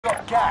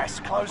gas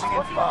closing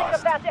in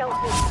fast.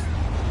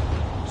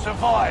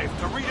 Survive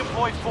to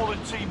redeploy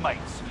fallen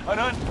teammates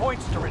and earn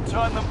points to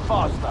return them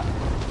faster.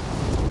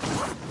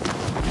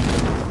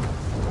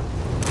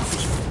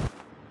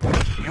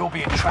 You're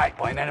being tracked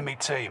by an enemy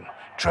team.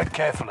 Tread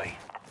carefully.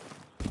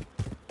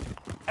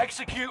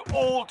 Execute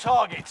all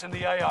targets in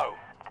the AO.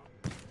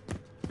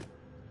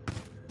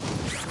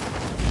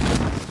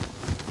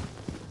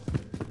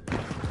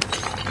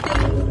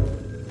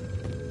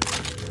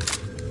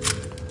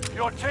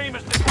 Your team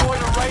has deployed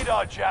a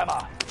radar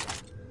jammer.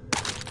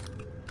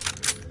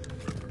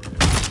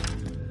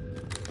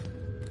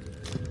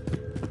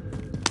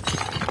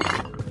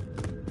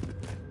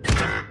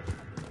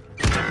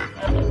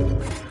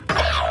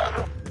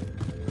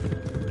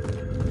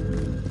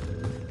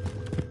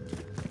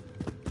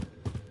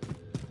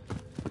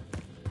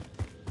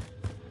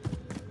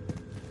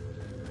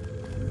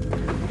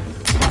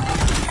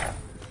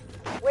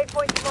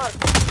 Waypoint marked.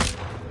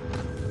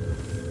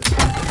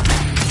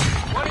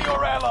 One of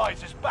your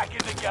allies is back in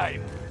the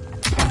game.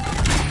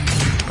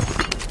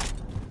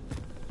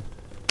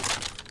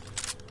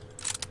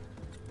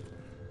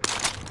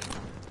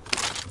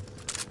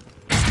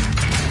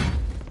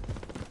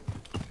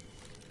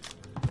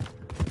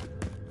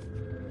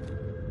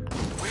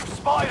 We've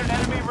spied an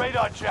enemy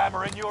radar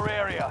jammer in your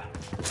area.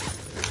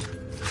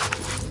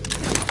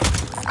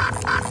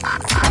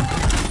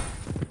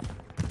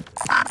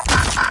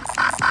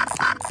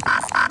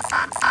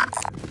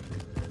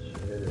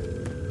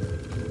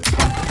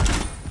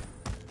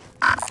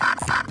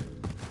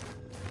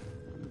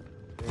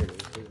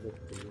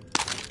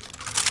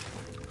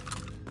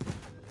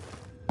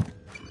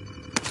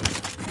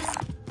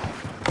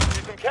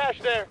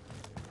 Cash there.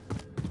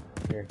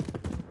 Here.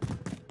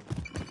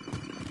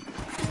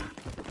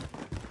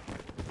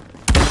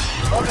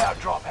 Loadout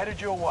drop headed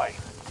your way.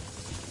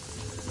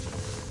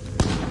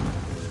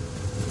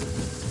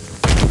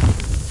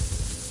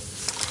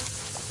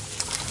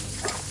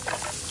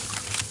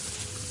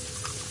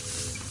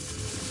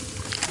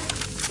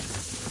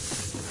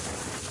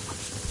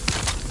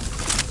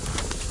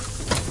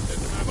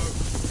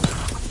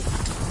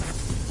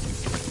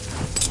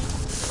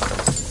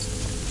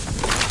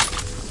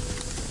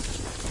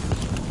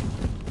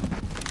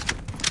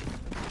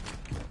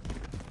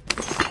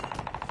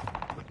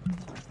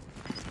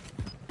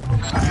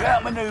 You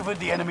outmaneuvered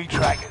the enemy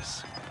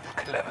trackers.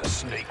 Clever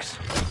sneaks.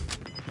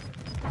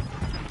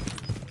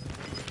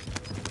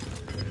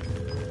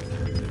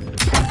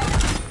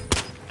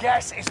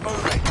 Gas is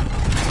moving.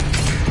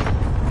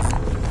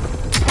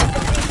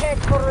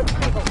 For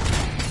retrieval.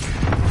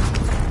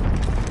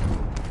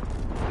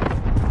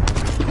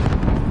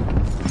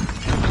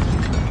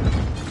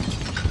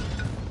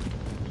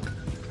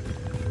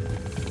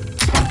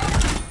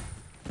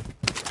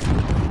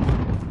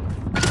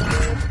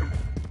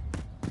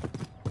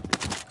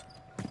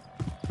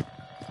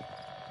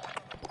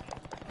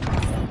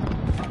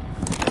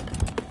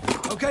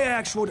 Okay,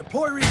 actual,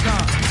 deploy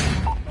recon.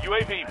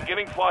 UAV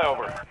beginning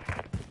flyover.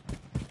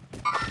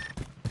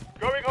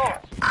 Going on.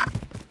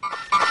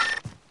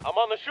 I'm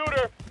on the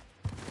shooter.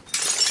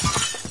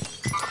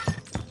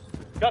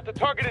 Got the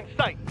target in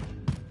sight.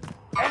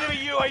 Enemy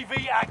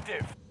UAV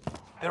active.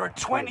 There are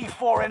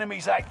 24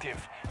 enemies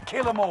active.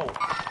 Kill them all.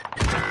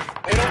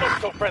 They don't look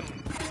so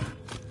friendly.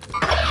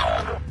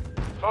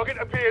 Target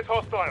appears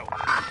hostile.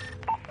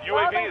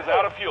 UAV is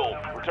out of fuel.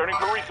 Returning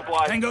for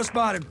resupply. Tango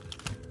spotted.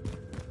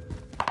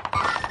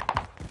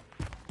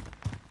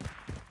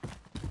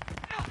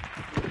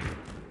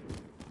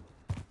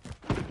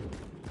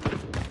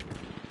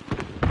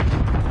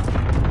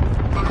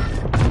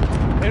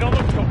 They don't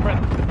look so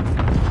friendly.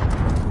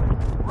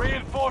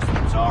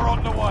 Reinforcements are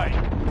on the way.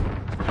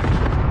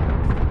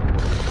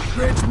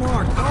 Grid's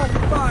marked. Call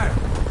for fire.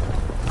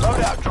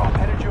 Loadout drop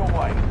headed your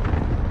way.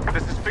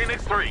 This is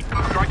Phoenix 3.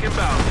 Strike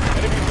inbound.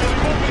 Enemies really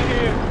moving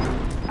here.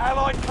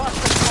 Allied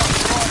cluster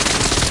strike.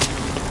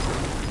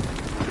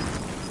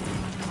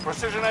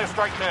 Precision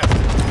airstrike net.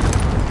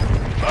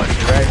 Right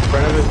in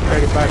front of us,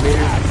 35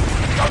 meters.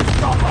 Don't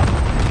stop them.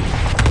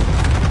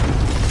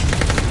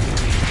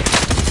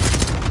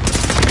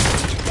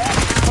 Gas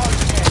is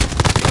closing in.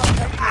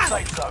 Locating the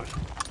safe zone.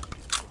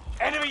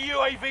 Enemy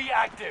UAV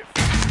active.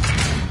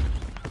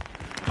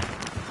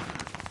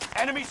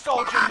 Enemy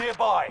soldier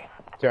nearby.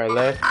 To our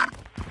left.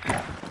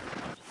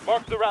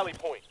 Mark the rally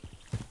point.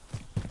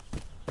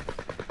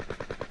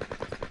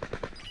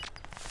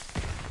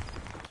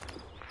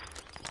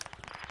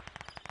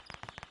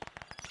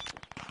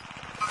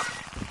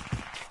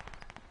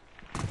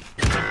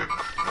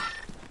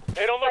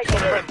 They don't look so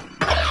friendly.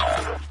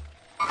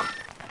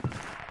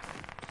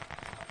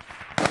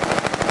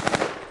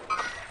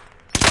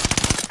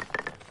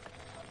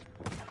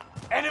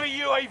 Enemy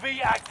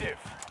UAV active.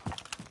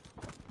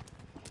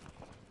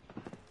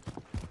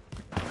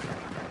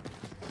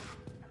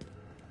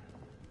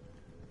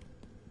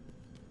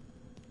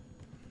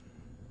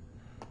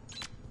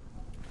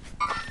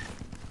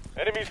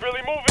 Enemies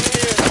really moving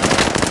here.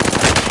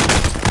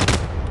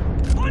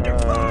 Under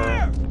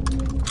fire!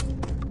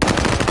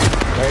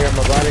 Right here on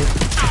my body.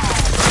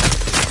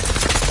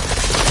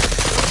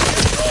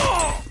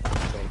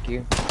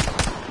 you.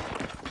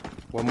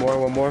 One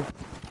more.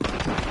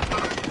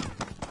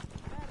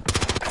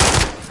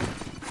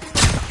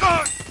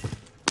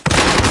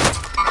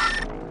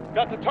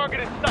 Got the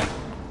target in sight.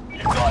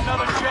 You've got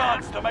another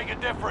chance to make a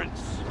difference.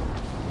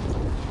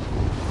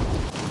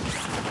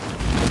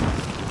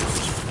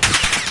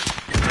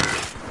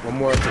 One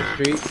more up the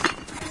street.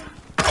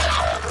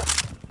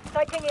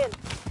 Sighting in.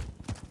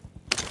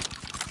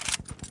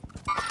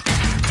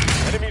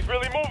 Enemy's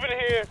really moving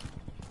here.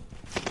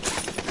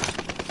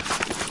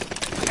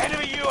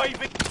 Enemy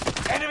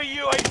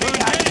UAV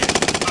active.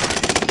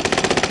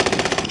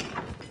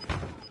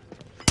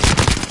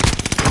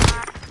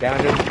 Down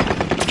him.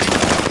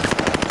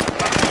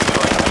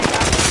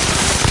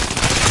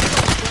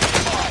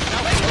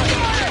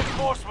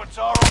 Reinforcements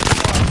are on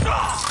the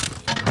way.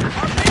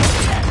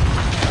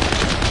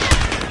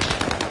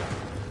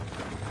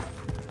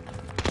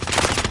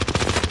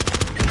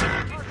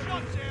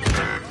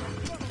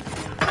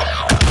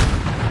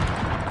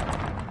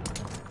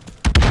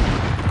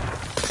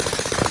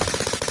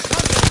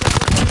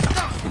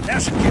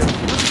 That's a kill.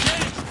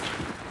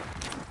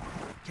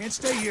 Can't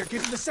stay here.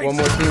 Get to the safe One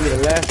more zone. team to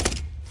the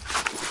left.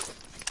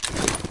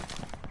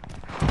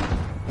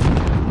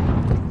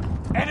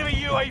 Enemy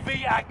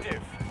UAV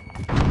active.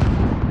 I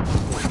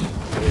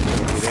didn't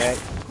even do that.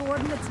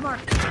 Coordinates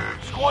marked.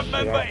 Squad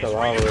member I is fell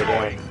all the way down.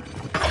 redeploying.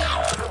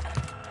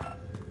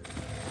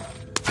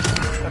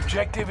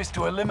 Objective is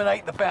to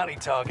eliminate the bounty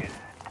target.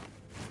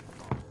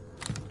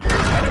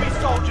 Enemy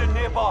soldier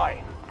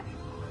nearby.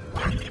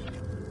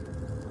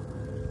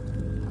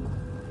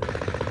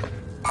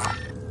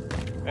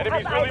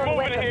 Enemy's really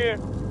moving here.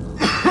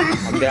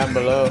 I'm down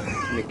below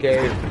in the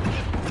cave.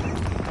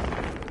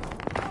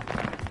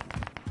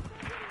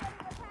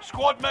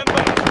 Squad member is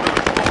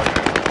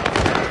redeploying.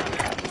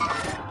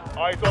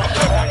 Eyes on Bounty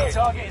target.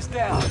 target is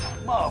down.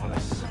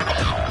 Marvelous.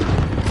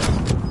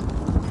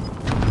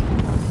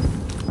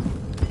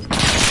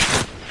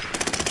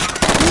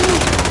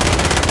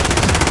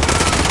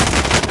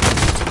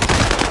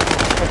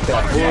 Fuck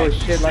that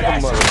bullshit like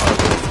a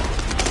motherfucker.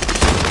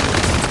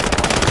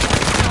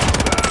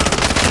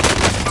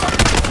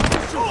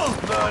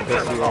 Learn Guess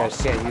from the you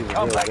loss. guys can't use a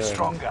Come real back gun.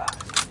 stronger.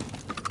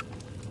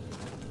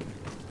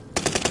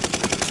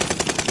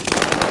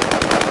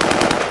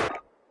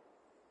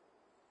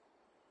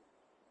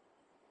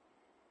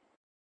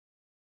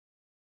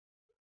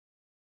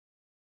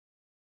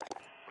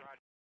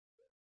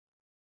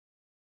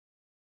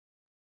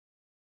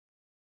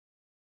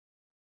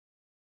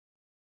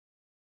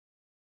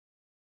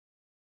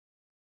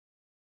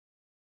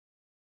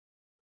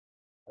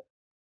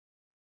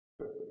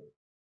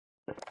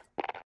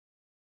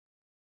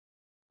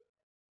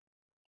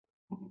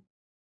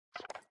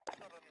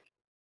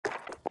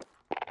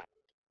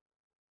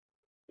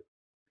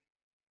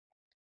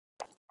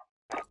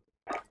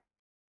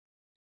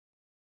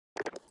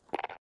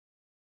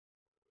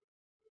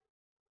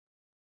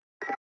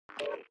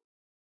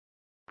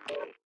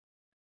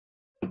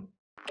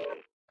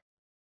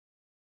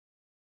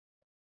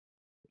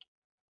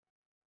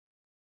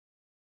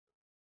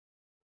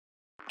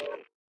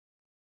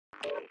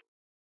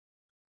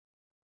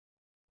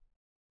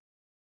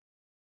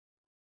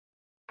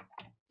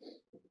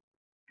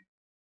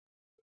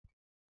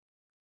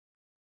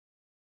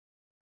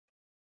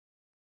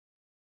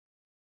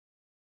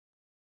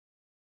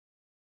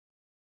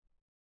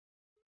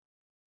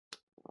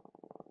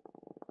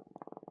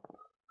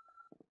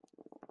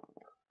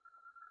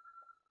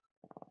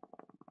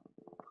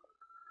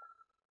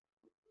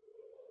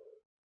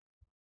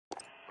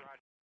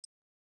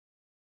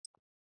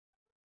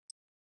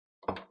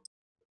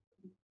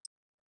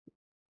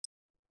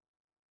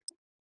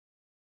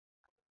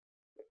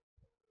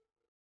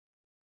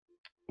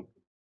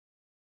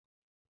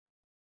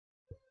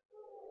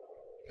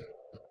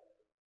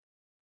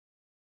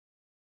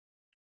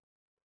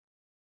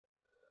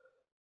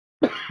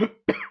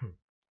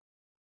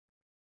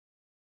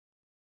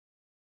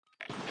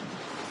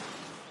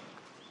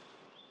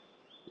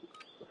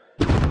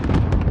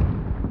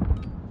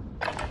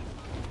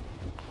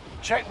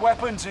 Check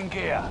weapons and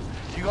gear.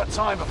 You got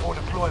time before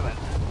deployment.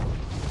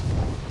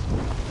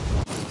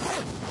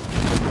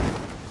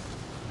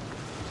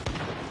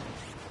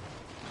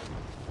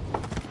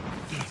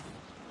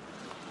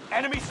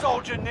 Enemy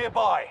soldier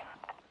nearby.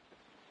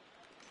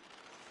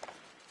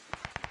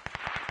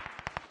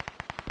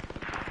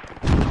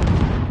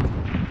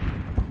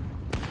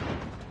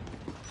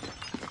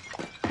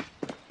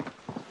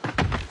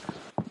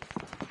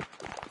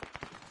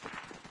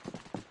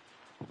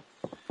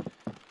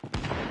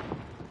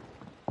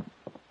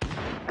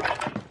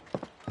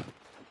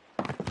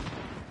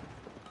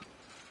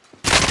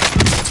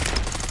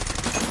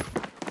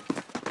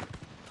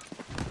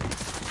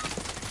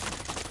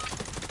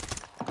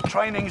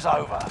 Training's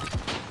over.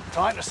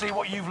 Time to see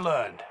what you've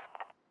learned.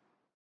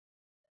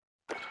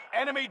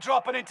 Enemy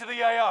dropping into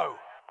the AO.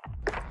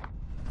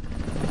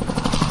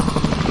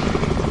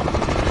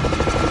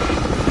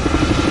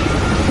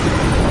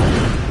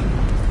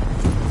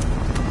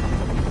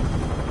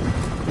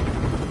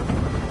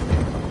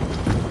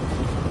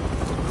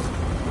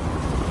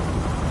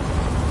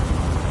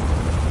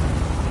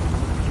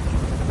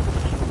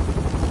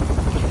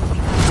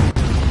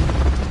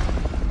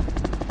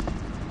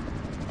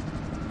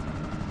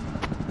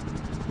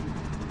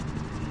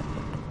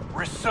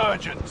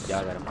 Resurgence.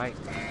 Y'all got a mic?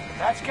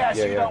 That's gas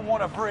Yeah, you yeah. don't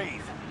want to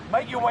breathe.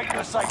 Make your way to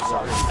the safe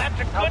zone. That's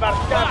a good spot.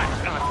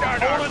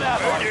 Fallen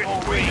allies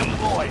will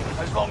redeploy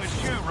as long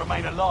as you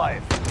remain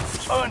alive.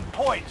 Earn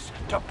points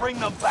to bring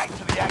them back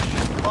to the action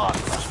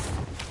faster.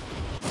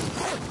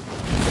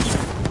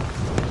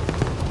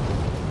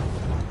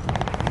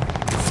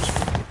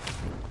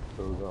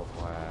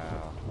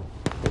 Wow.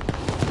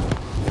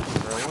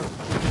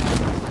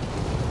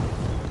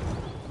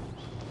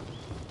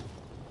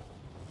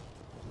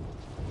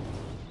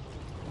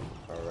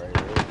 Alright.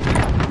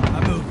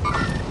 I move.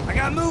 I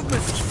got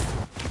movement.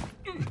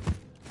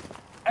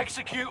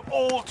 Execute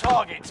all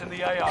targets in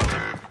the AO.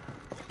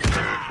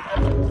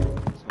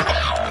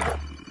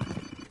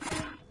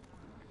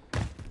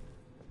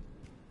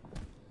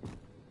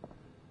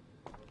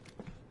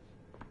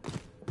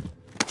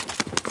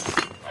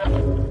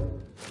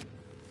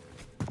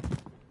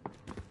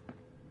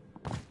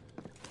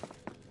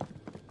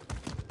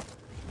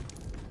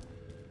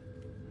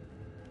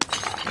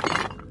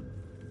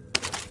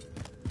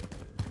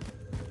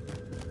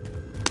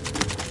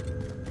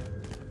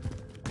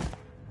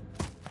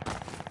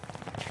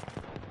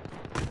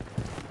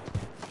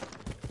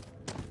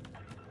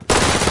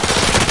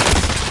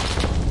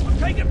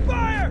 Taking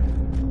fire!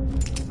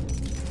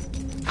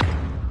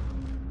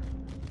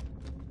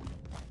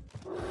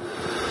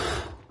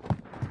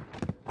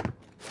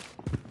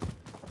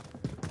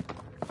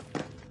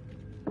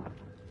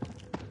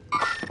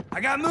 I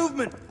got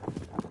movement.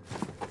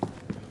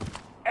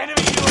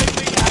 Enemy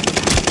UAV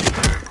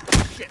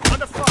active. Shit,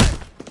 under fire.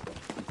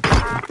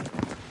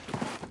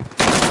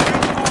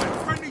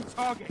 Friendly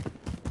target.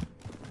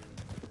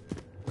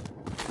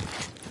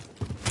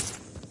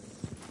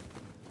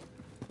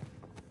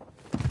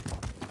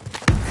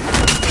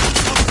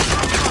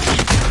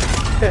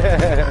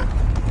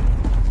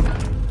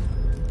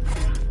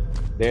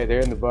 They're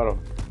in the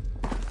bottom.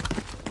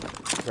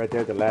 Right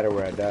there at the ladder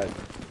where I died.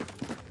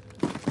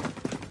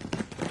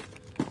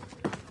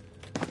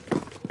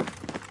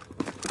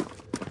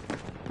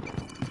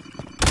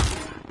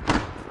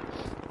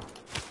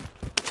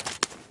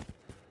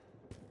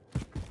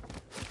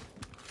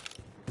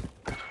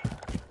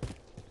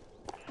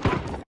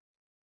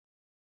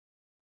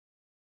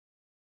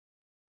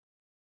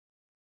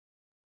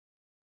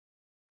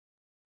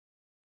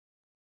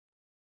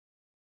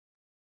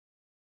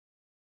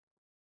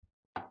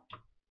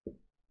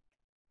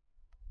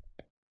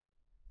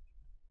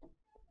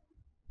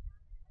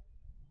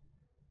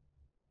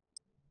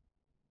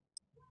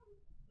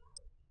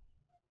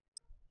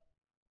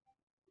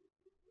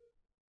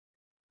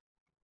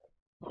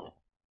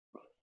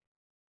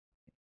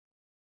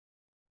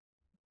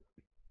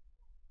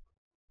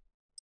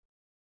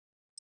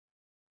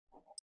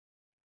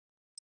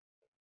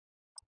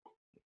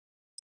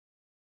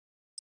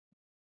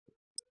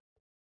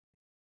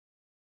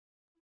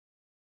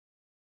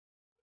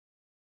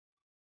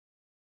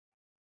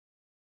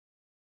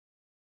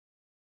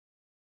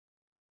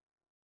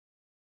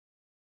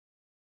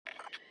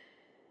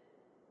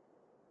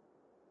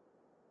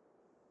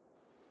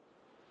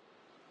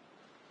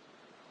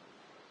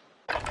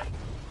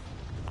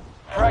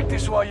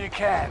 Practice while you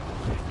can.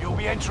 You'll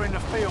be entering the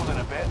field in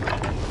a bit.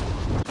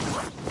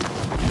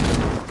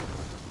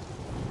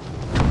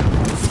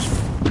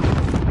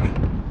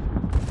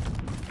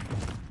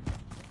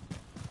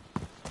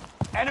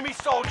 Enemy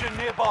soldier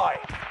nearby.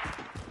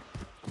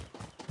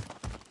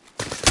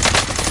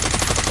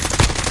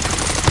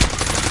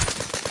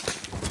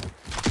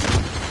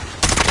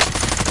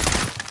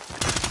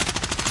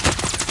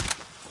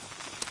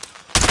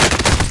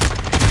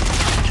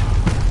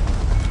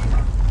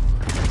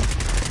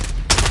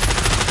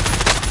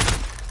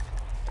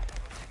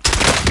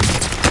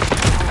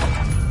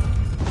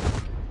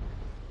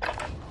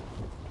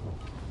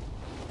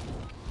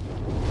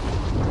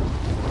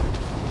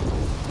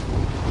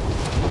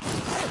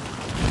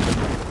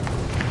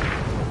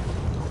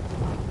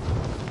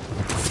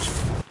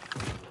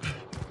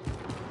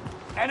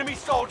 Enemy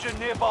soldier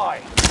nearby.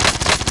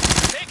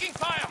 Taking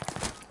fire.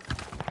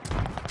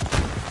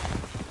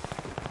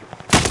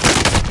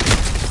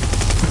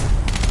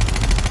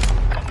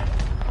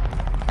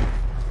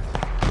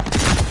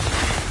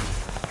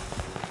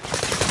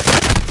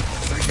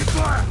 Taking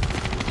fire.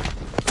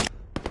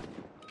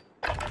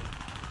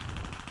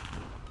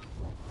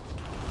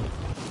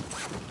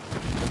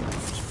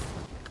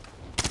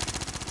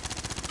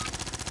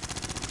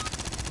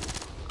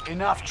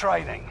 Enough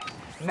training.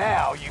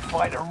 Now you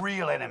fight a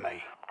real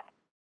enemy.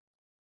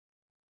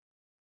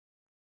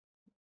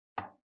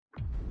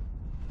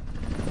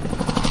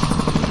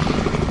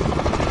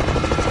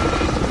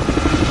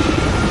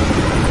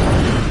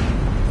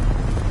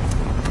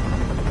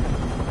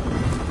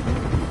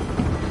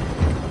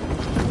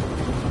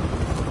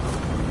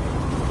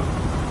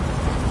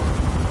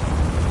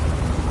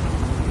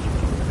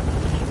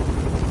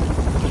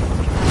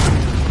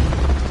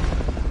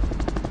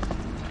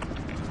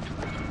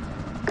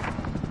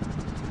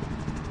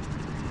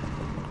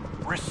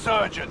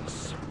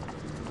 Resurgence.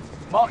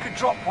 Mark a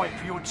drop point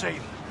for your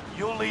team.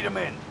 You'll lead them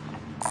in.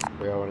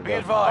 We all want to Be go.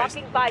 advised,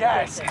 Marking buy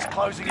gas station. is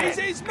closing in. This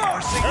is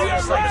Mark. Proceed to We the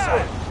are safe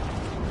right.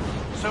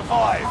 zone.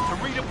 Survive to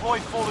redeploy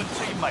fallen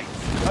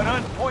teammates and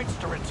earn points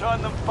to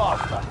return them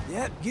faster.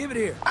 Yep, give it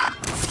here.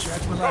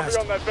 Check my Copy last.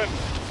 on that vendor.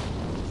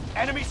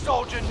 Enemy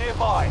soldier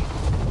nearby.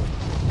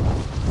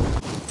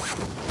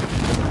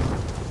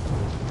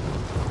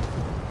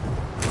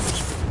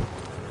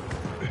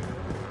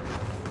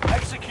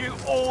 Execute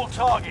all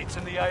targets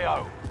in the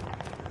AO.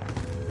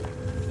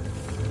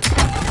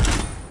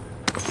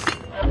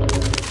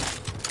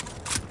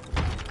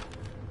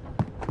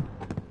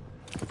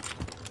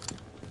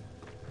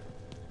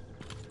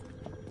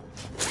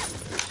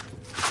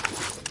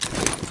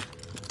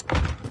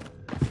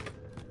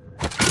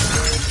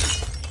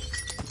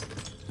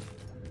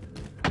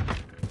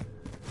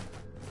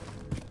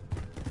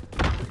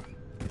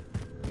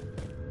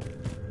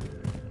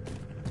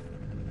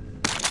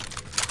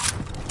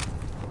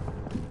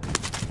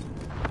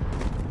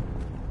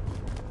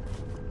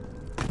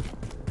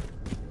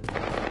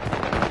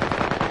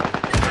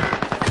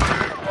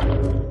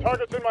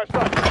 Target's in my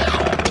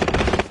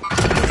sight.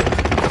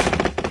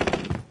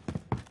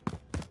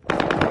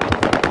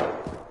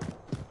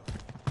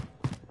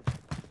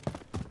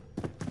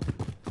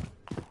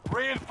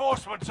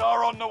 Reinforcements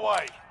are on the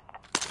way.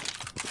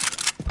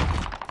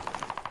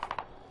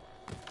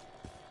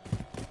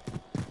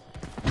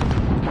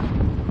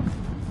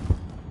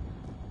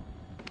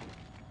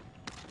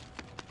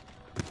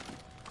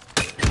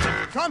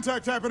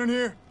 Contact happening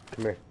here.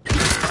 Come here.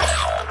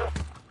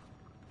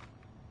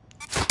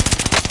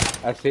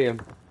 I see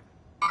him.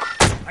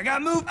 I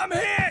got moved. I'm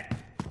hit.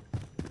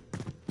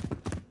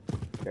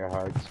 They're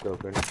hard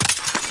scoping.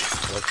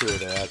 Let's see where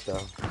they're at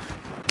though.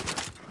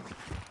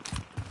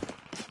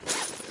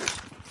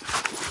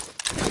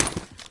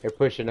 They're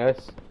pushing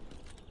us.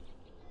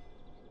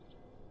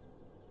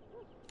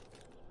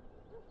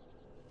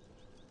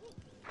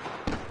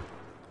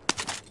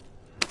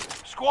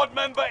 Squad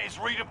member is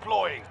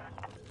redeploying.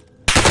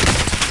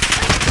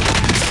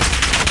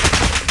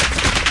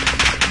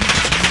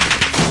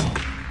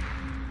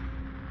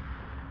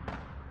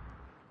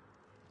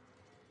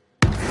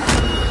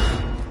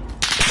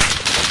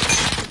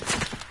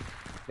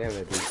 Damn,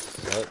 that dude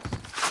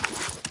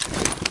sucks.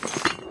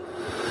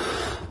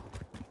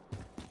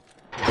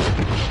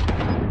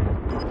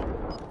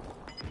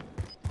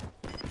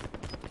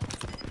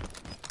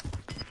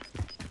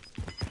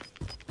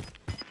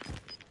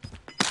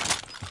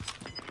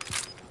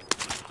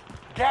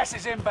 Gas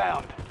is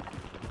inbound.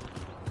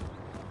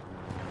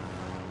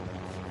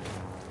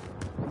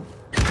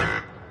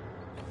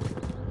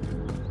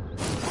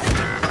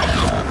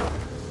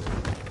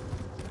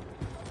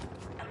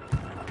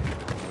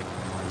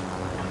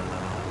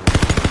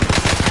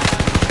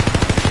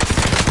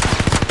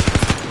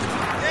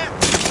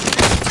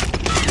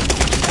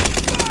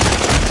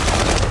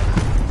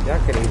 Y'all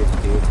can eat his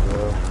dick,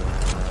 bro.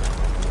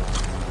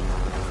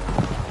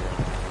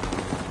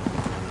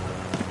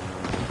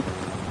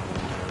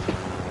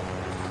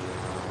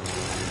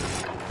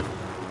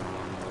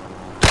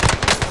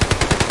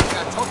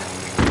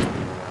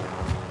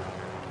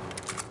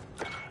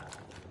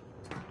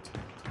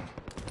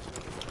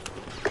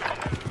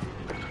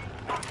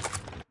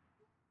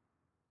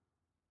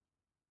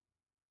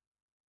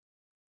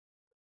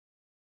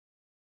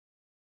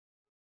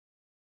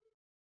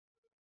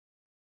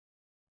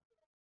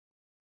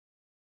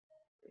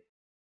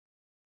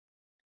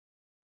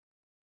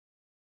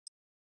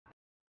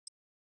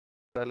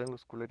 Salen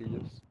los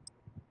culerillos.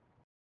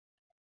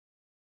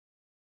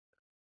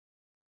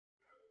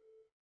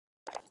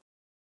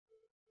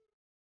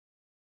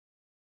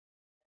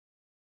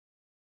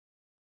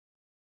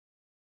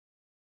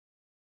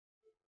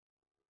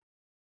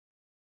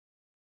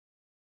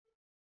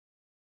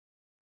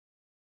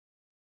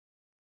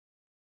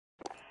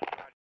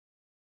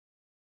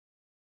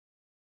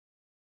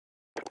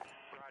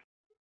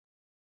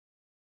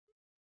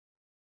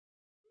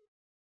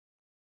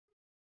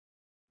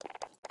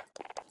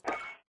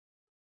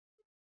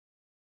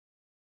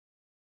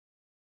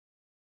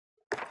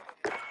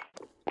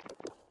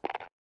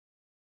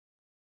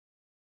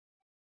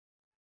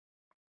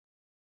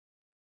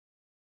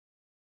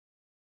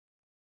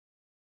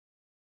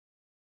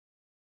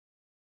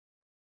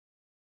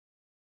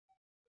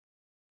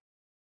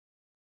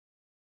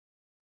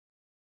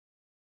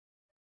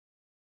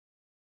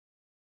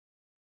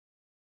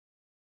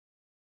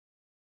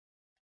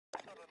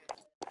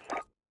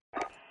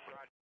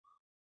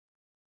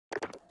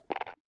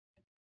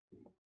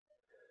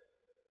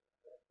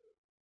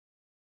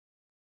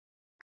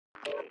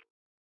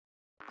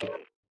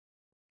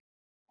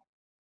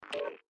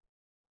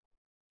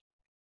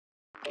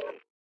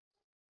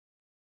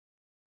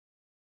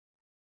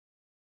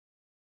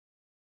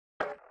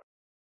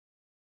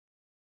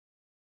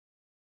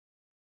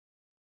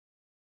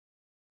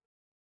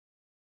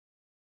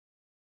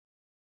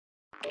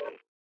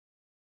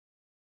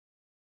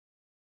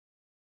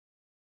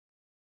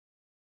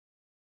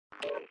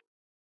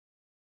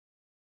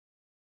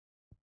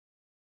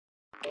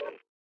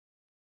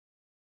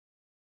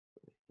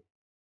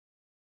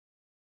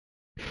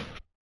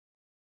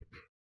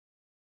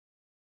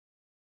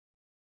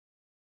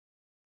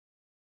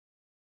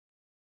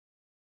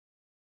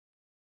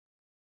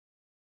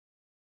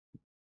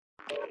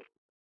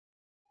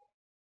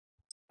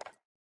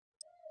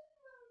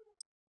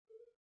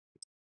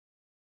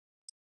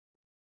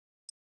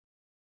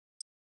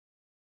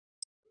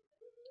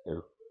 Yeah.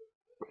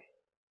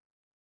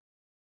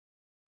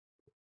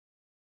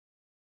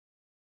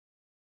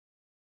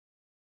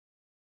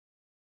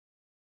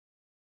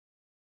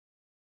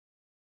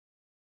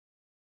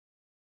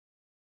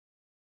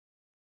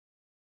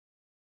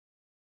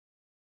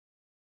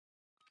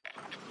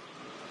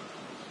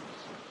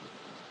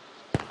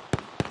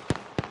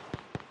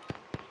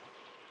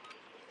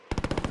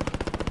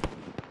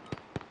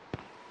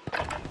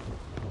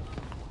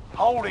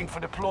 Holding for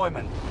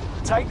deployment.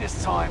 Take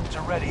this time to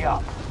ready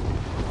up.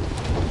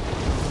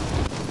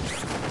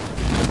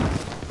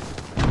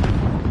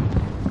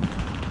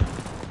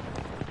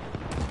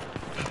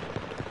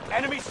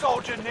 Enemy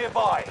soldier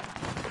nearby.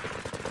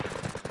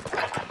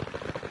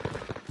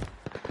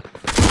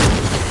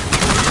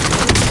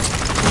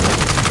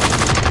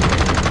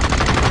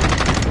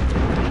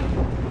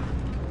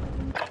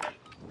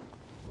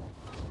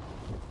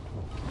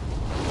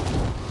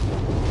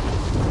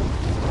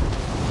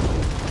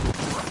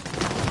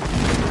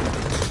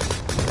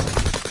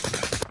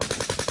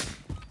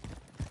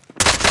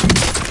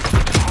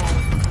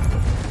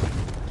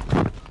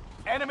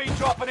 Enemy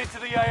dropping into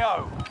the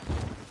AO.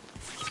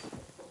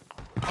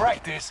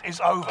 Practice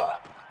is over.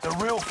 The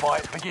real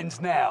fight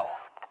begins now.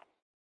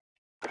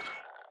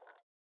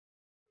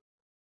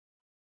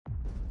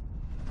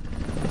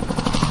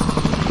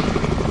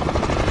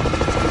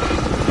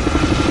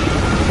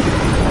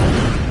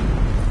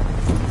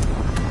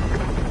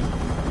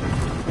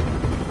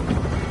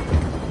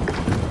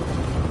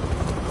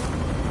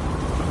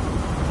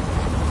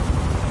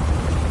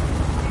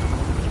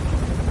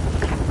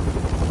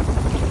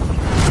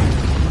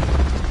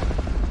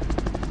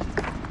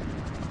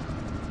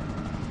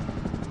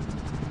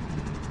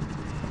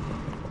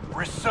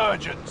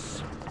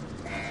 Resurgence.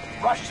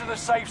 Rush to the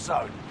safe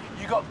zone.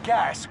 You got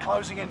gas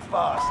closing in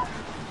fast.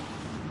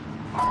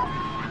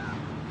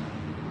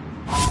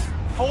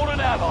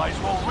 Fallen allies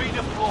will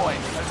redeploy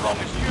as long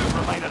as you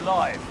remain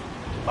alive.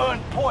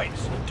 Earn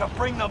points to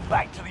bring them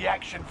back to the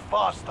action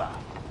faster.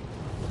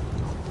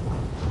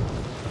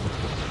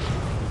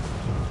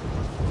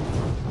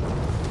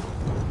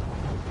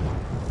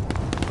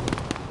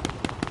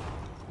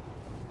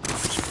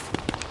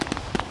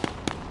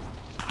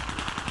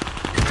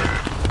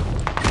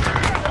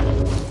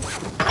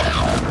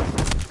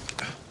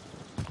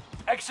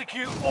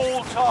 Execute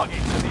all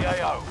targets in the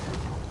AO.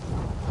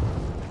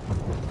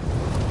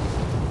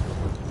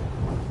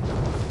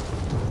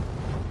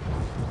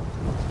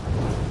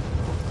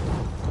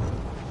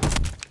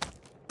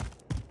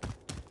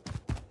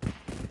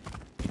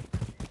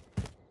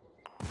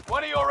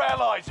 One of your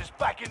allies is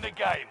back in the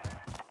game.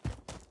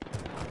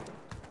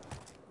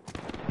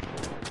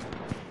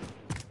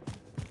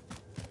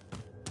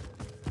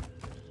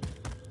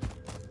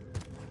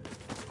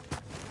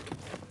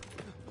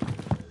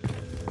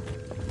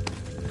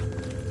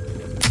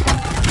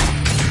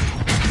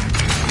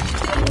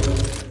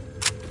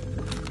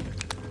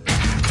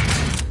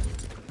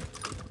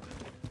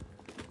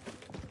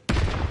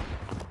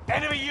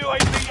 Enemy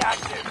UAV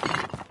active.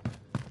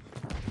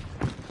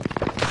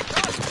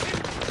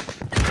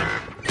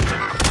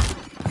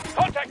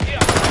 Contact here.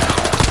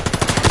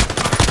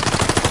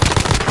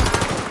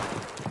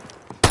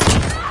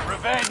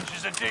 Revenge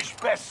is a dish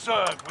best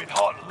served with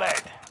hot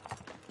lead.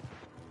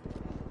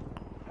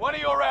 One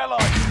of your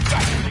allies is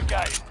back in the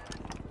game.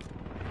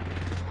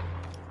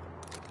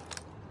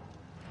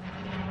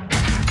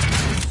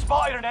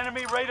 Spotted an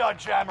enemy radar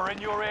jammer in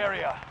your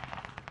area.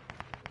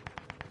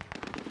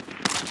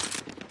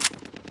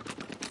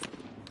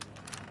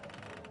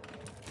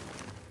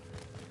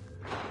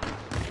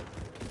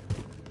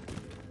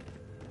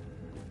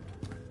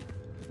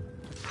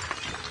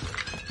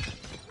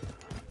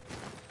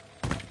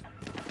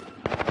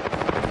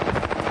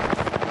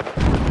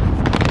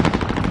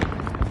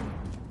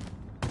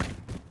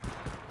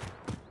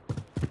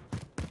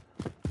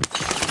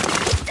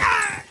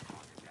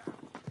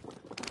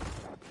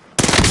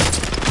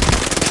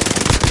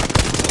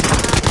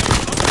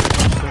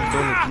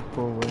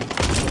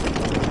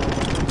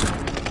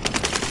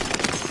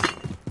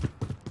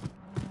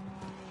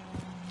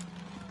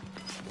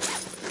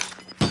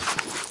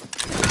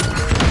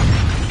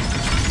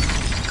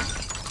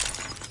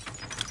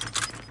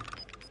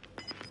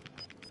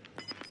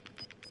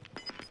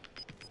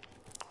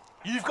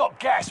 You've got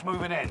gas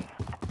moving in.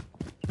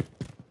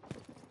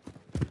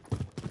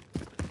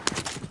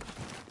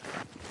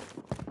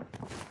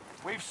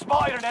 We've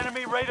spotted an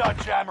enemy radar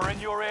jammer in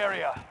your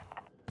area.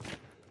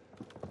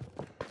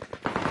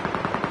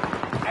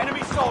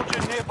 Enemy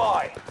soldier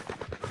nearby.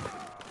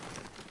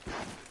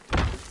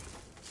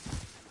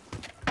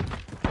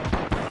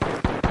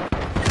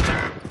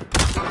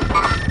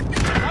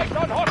 Nice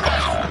on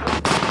hostile.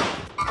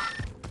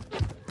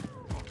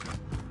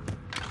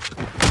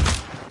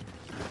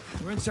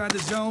 We're inside the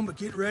zone, but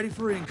get ready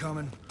for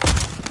incoming.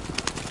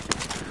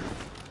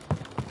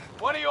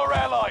 One of your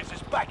allies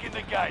is back in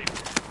the game.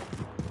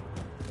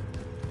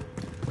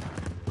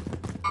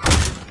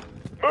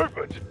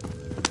 Movement!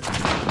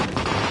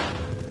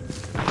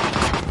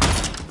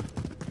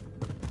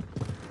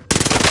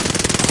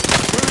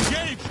 We're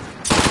engaged!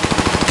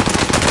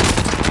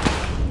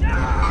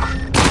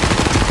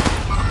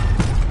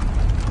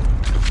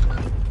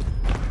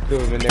 Two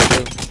of them in there,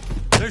 dude.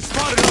 They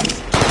spotted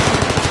us!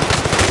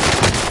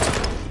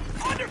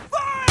 Under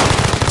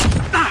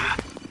fire!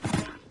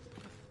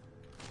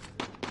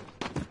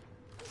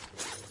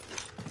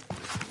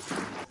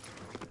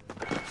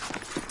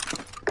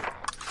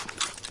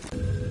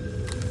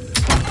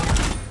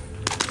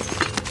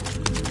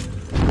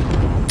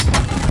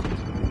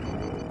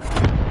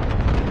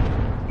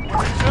 We're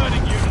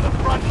returning you to the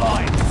front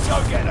line. Go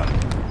get them.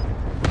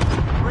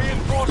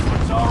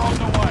 Reinforcements are on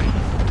the way.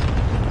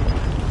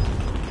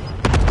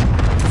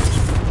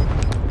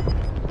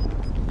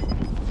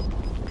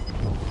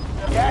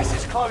 Gas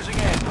is closing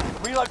in.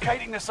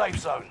 Relocating the safe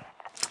zone.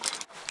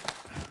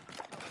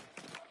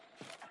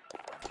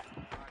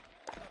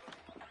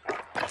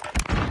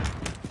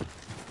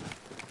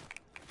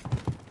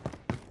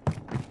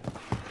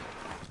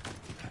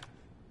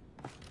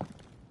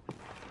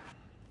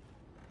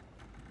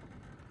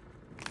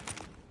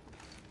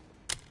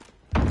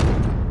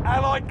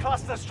 Allied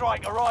cluster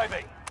strike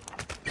arriving.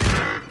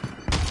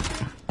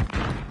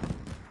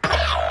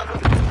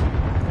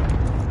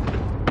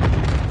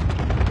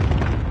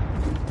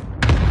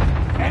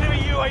 Enemy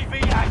UAV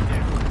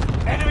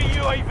active. Enemy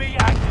UAV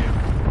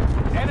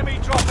active. Enemy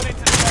dropping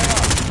into the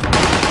AO.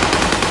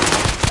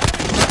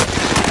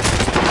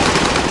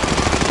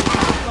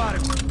 Got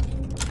him.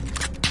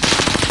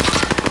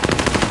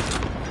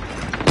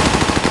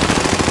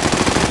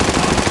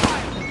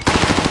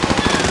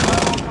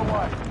 On the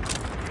way.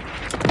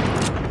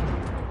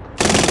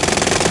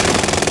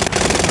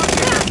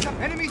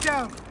 Enemy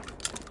down!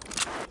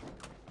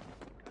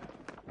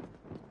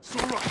 It's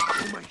all right,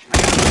 we'll make it.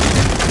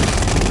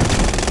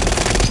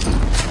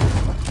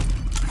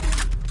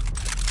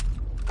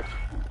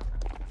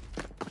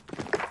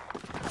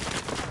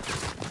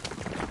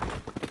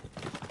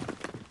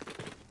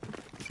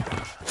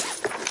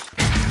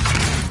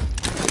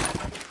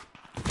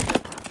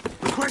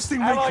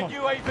 Requesting Allied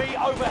recon. UAV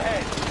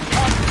overhead.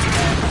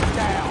 Target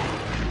down.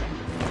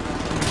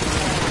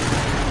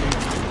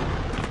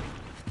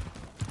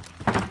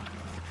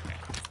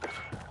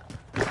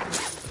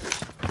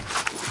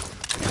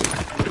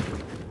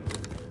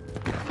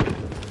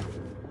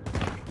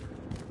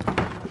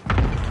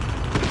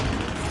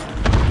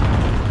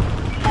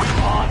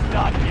 You aren't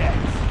done yet.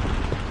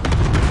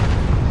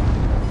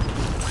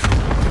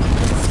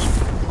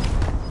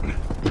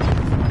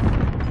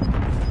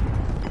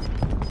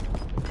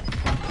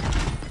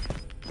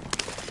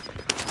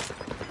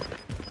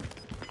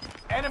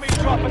 Enemy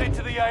dropping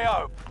into the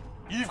AO.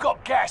 You've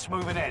got gas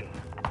moving in.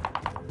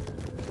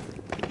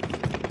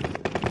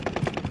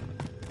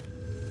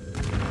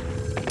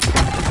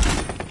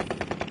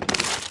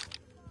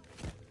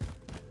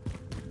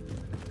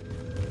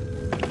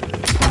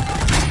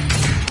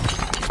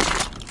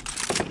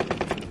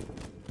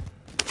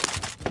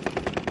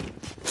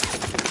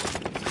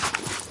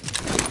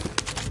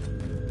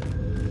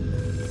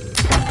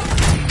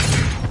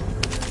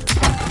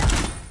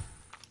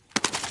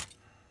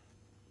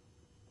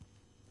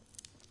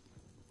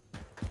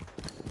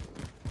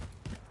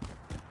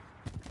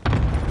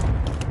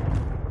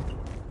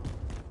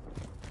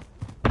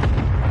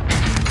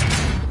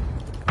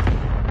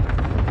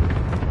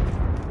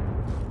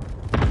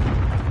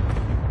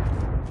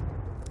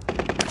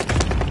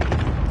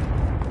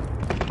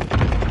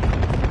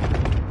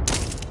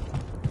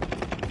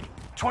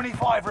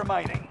 $25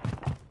 remaining.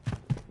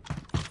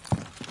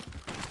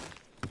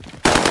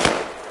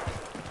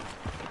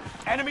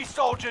 Enemy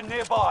soldier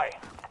nearby.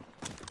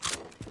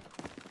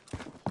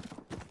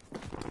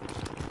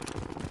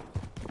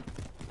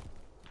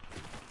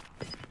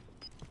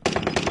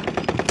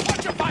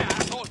 Watch your fire,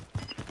 asshole!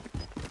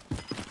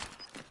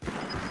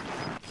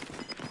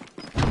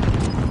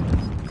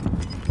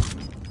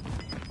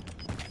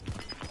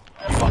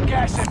 You've got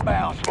gas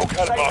inbound. Smoke out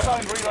of Safe box.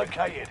 zone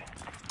relocated.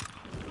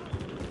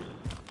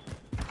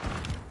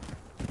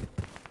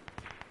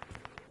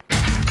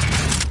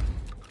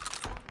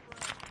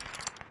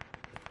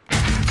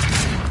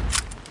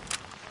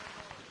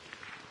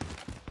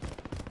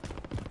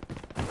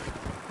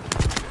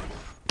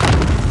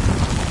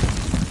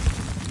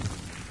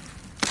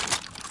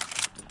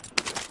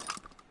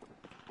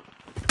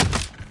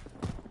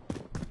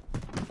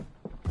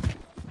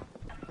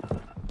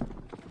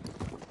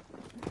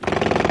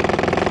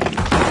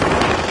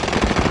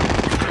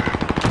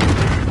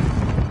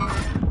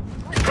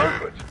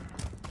 Movement!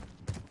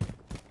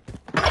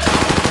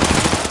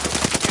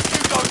 If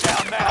you go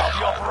down now,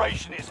 the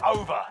operation is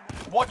over.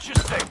 Watch your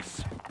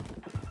six.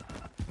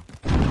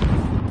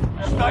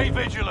 Stay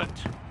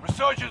vigilant.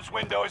 Resurgence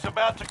window is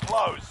about to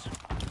close.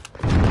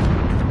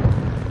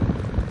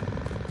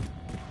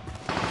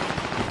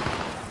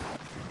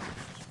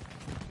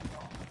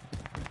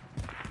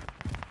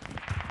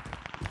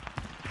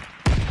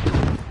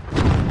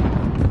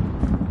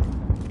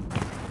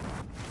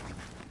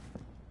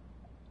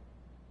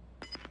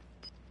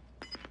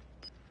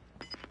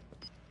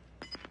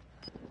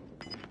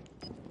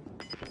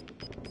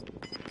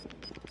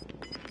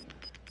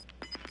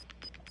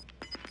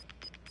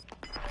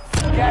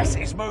 Gas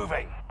is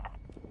moving.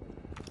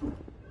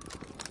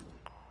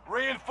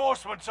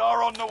 Reinforcements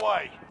are on the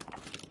way.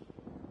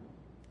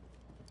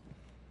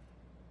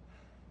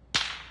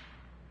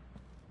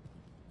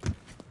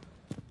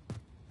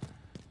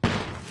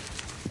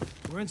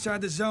 We're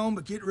inside the zone,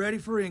 but get ready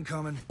for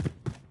incoming.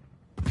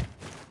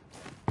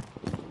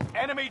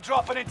 Enemy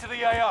dropping into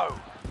the AO.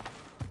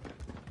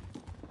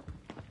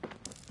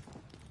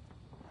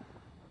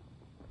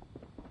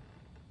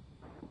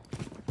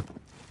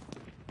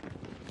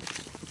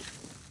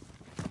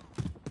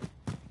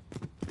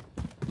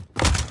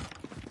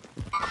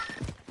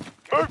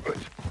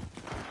 Movement!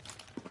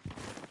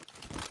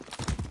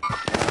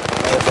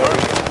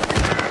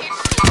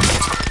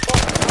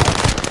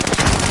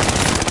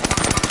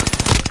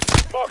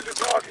 Mark the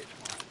target.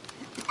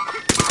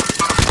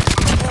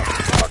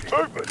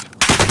 Movement!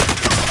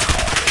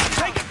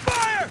 Taking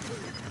fire!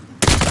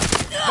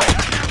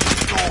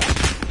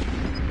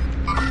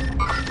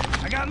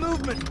 I got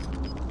movement.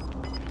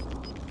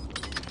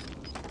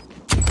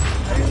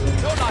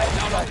 Your knife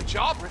now on the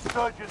job.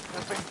 Resurgence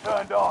has been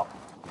turned off.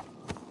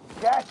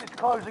 Gas is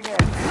closing in.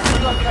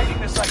 Relocating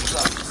the safe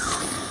zone.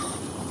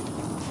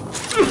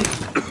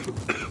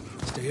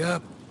 Stay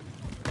up.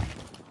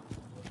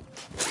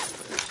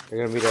 They're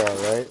gonna be there,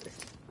 alright?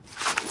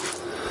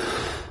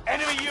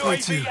 Enemy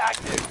UAV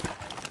active.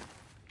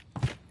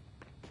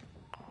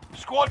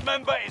 Squad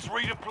member is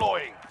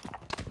redeploying.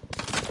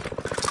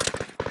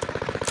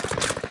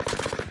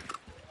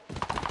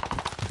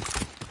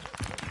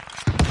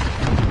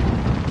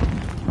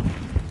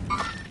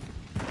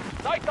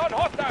 Sight on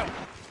hostile.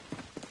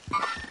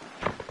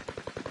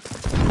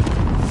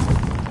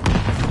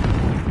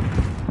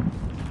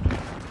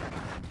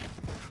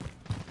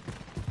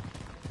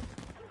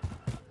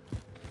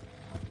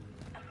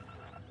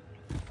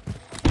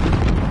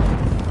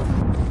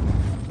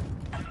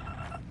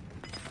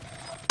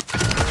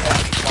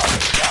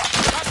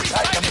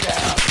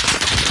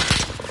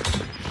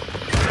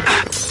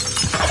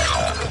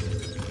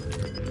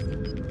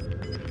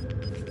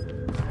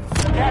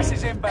 Gas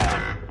is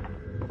inbound.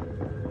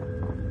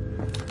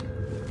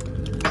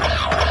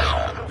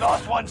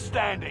 Last one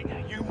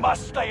standing. You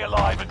must stay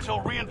alive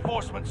until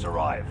reinforcements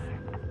arrive.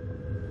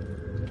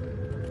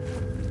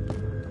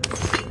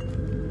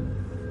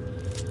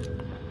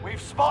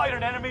 We've spotted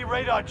an enemy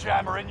radar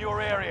jammer in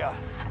your area.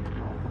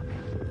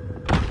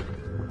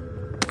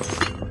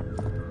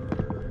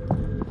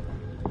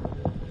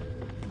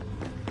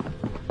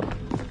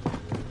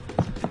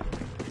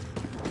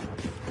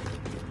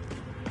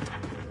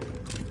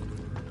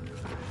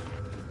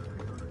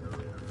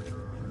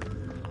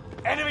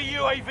 Enemy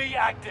UAV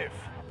active.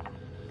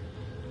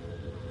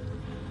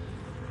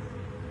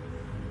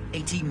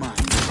 AT mine,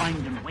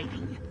 primed and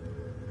waiting.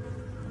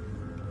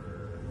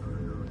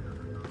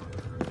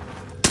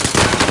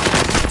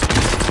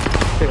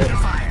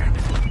 Fire.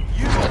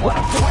 You got one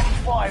of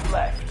 25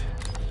 left.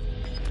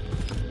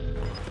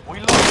 We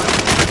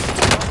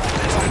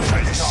lost.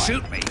 Trying to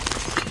shoot me.